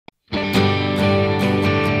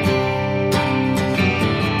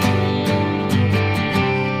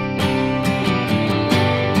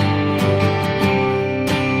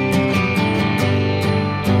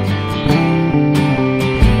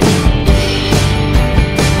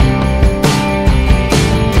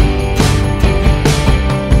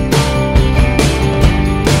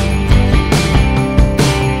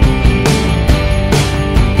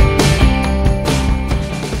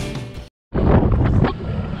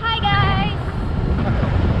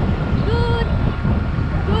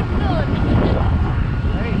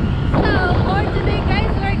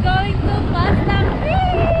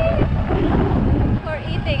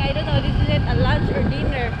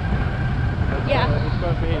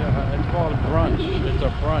going to be, it's called brunch. It's a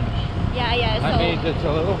brunch. Yeah, yeah. So, I mean, it's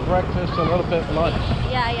a little breakfast, a little bit lunch.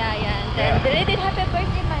 yeah. And then belated happy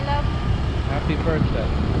birthday, my love. Happy birthday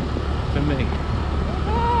to me.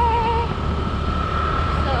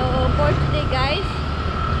 So for today, guys,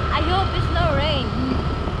 I hope it's no rain.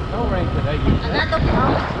 No rain today. You A lot of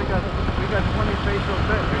clouds. we got 20 pesos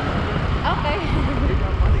back. Remember? Okay. We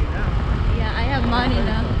got money now. Yeah, I have money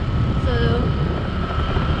now. So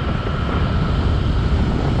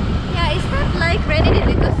yeah, it's not like rainy day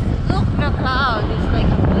because look the cloud. It's like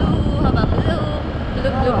blue, how about blue?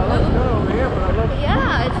 Blue. Over here, but I love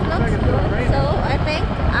Yeah, it looks good. So I think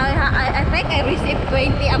I received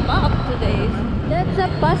 20 above today. That's a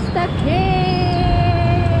pasta cake.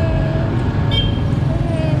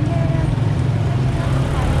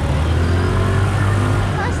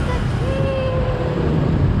 Pasta cake.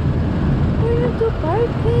 Where to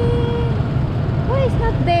parking? Why is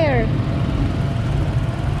not there?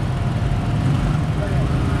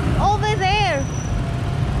 Over there.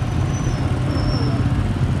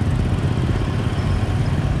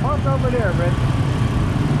 Park over there, Red.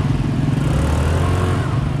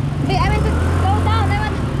 Wait, I want to go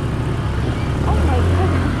down. Oh my god.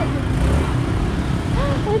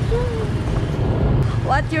 What's wrong?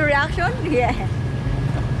 What's your reaction? Yeah.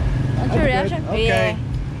 What's your reaction? Okay. Yeah.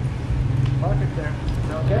 Park it there. Is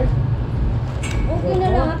that okay? Okay na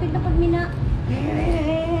lang. Hapit na pag mina.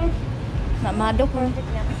 Mamado ko.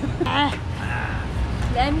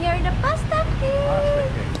 I'm here in the pasta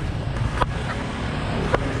cake.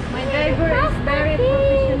 My driver is very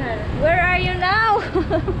professional. Where are you now?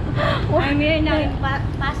 I'm here now in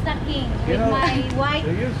Pasta King with my white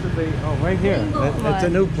There used to be, oh, right here. Gringo. It's a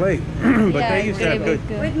new plate. But Yeah, they used to have really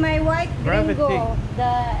good. with my white Gravity. gringo.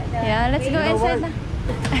 Yeah, let's go You know inside what? na.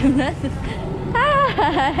 I'm not.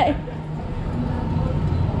 Hi.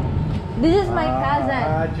 This is my cousin.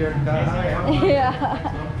 Your cousin. Yeah.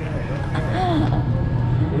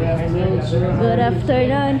 Good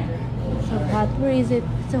afternoon. So hot. Where is it?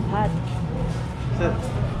 It's so hot.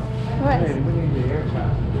 What? Hey, we need the aircon.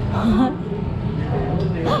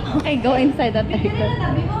 Okay, go inside that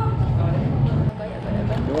aircon.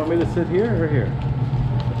 You want me to sit here or here?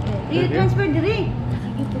 Do you transfer the ring?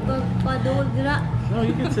 Sige po padol dira. No,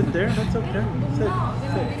 you can sit there. That's okay. Sit.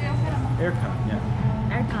 Aircon, yeah.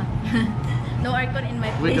 Aircon. No aircon in my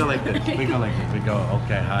place. We go like this. We go like this. We go,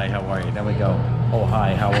 okay, hi, how are you? Then we go, oh,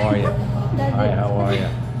 hi, how are you? Hi, how are you?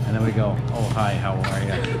 And then we go, oh, hi, how are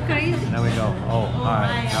you? Crazy. And then we go, oh,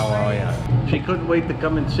 hi, how are you? She couldn't wait to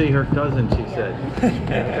come and see her cousin, she said.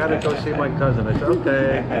 Gotta go see my cousin. I said,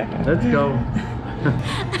 okay, let's go.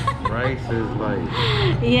 Rice is like...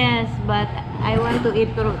 Yes, but I want to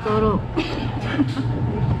eat toro.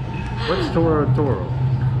 What's Toro Toro?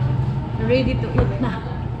 Ready to eat na.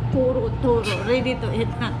 Toro, ready to eat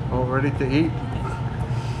na. Oh, ready to eat?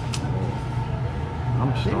 I'm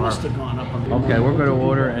They must have starving. gone up on the Okay, we're gonna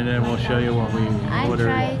order and then we'll show you what we I ordered.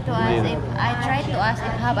 tried to ask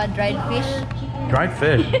if have a dried fish. Dried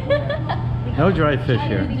fish? No dried fish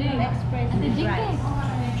here.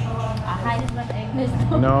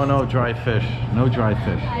 No dried fish. No dried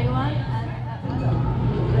fish.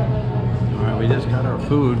 Alright, we just got our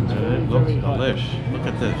food and it looks delish. Look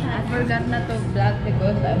at this. I forgot not to vlog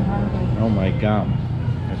because I'm hungry. Oh my god.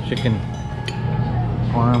 A chicken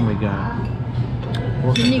parm we got.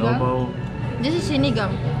 Pork Sinigang? adobo. This is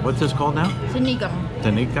sinigang. What's this called now? Sinigang.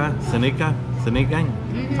 Sinigang?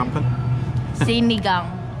 Something? Sinigang.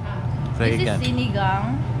 Say This again. is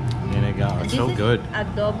sinigang. Sinigang. It's This so is good.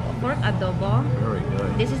 Adobo, pork adobo. Very good.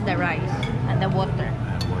 This is the rice and the water.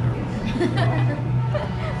 And water.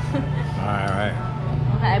 Alright.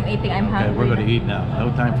 Okay, I'm eating. I'm Okay, hungry. we're gonna eat now. No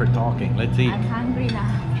time for talking. Let's eat. I'm hungry now.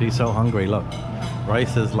 She's so hungry. Look.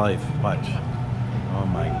 Rice is life. Watch. Oh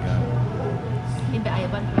my god. Maybe I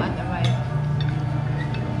want to add the rice.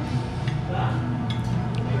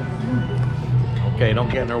 Okay, don't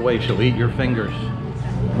get in her way. She'll eat your fingers.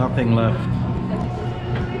 Nothing left.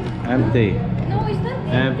 Empty. No, it's not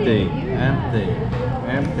Empty. Empty.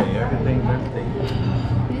 Empty. Everything's empty.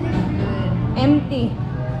 Empty.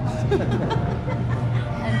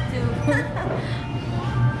 And two.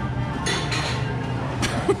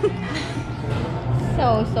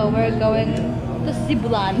 So we're going to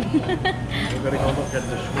Sibulan. We're gonna go look at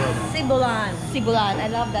the shrub. Sibulan. I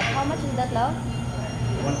love that. How much is that, love?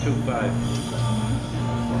 125.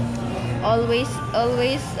 Always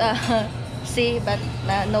see but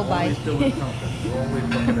no buy. Always doing something. We're always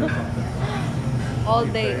looking at something. All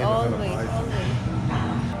You day, say you're gonna always. buy something.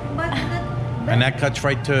 But And that cuts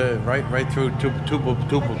right through tubo.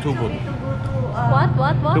 What?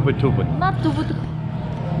 Tubo. Not tubu.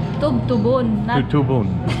 Tubon, not Tutubun.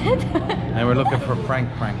 And we're looking for Prank.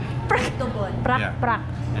 prak. Yeah. Prak.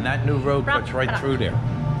 And that new road Prank, cuts right prank. through there.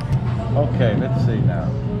 Okay, let's see now.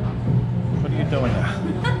 What are you doing now?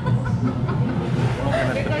 Looking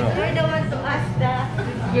at the bill. You're the one to ask the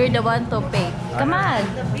You're the one to pay. Come on.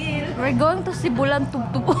 bill. We're going to Sibulan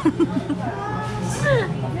Tubon.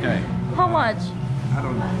 Okay. How much? I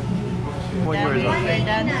don't know. What year is We're it?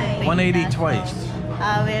 done to pay 180 that. twice.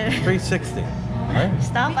 Well, 360. Right?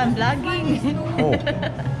 stop, I'm vlogging. Oh.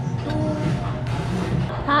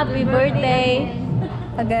 Happy birthday.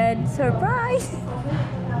 Again, surprise. So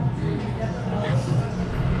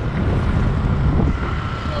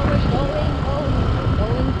we're going home.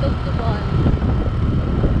 Going to Tubon.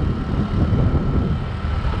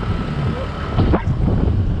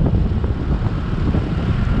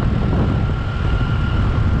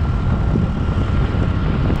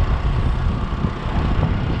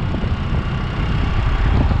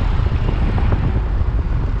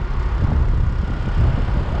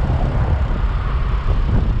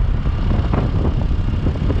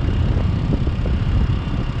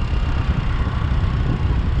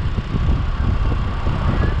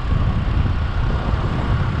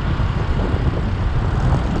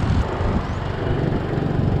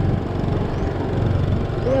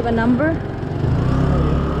 Do you have a number?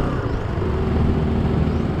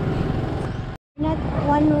 Not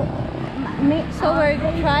one. So we're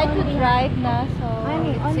trying to drive now, so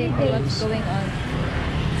Honey, let's see only what's days. going on.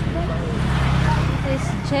 This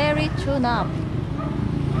is cherry tune-up.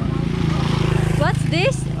 What's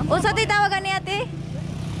this? Unsa tay tawagan ni ate?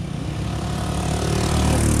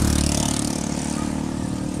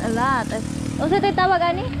 A lot. Unsa tay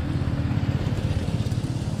tawagan ni?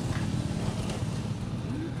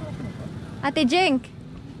 Ate Jink.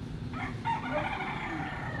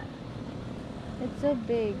 It's so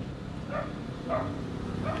big.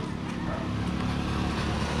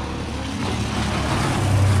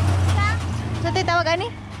 Sa tay tawagan ni?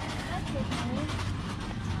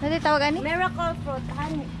 Sa tay tawagan ni? Miracle fruit,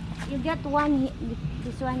 honey. You get one.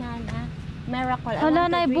 This one, Anna. Miracle. I Hala want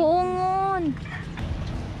to na drink. buongon.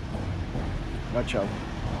 Watch out.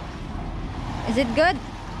 Is it good?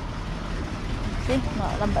 See,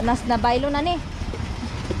 nabaylo na ni.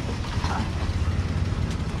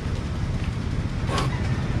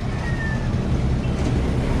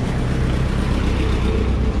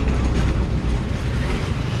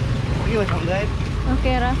 Iwas ang guide.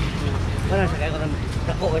 Okay ra. Wala sa kayo ng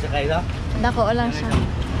dako sa kayo da. Dako lang siya.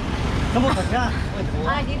 Kamu pa siya.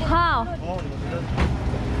 How?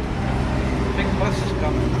 Big bus is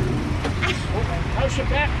coming. How's your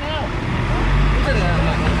back now? Ito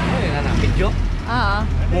na video. Ah.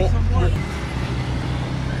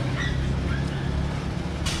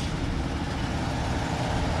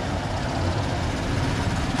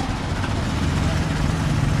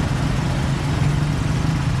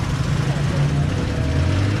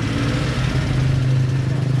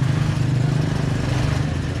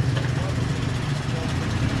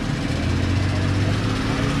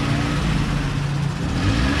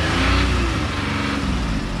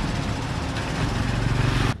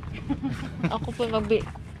 Ako po magbi.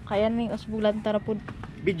 Kaya ning usbulan tara pud.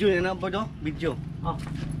 Video na po do? Video. Oh.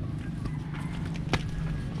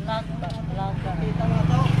 Kita mo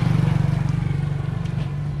to.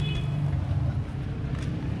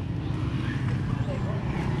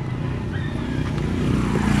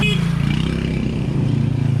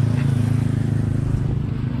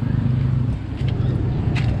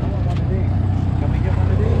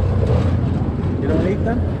 You don't eat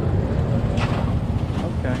them?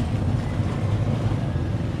 Okay.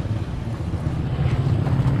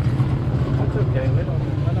 That's okay.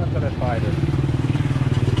 We're not gonna fight it.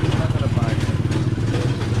 We're not gonna fight it.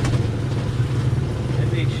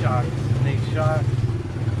 It needs shots. It needs shots.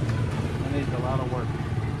 It needs a lot of work.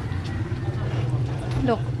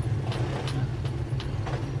 Look.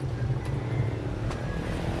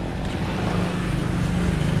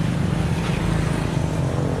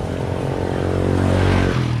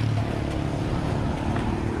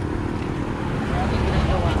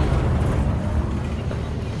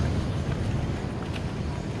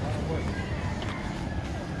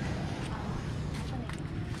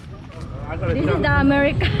 I'm gonna This show- is the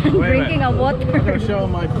American Wait a minute. drinking of water. I'm gonna show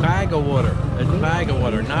my bag of water. It's bag of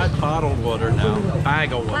water, not bottled water now.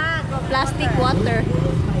 Bag of water. Bag of plastic water.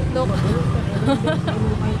 Look.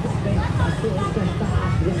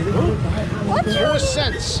 What's your 4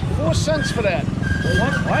 cents. 4 cents for that.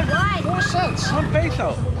 What? why? 4 cents. 1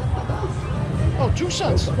 peso. Oh, 2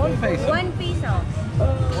 cents. 1 peso. 1 peso.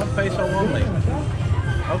 1 peso only.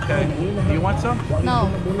 Okay. Do you want some? No.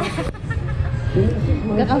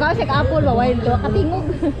 Kakangkaw siya apple ba? Wild to. Katingog.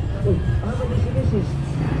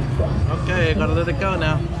 Okay, gotta let it go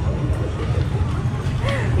now.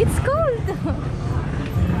 It's cold.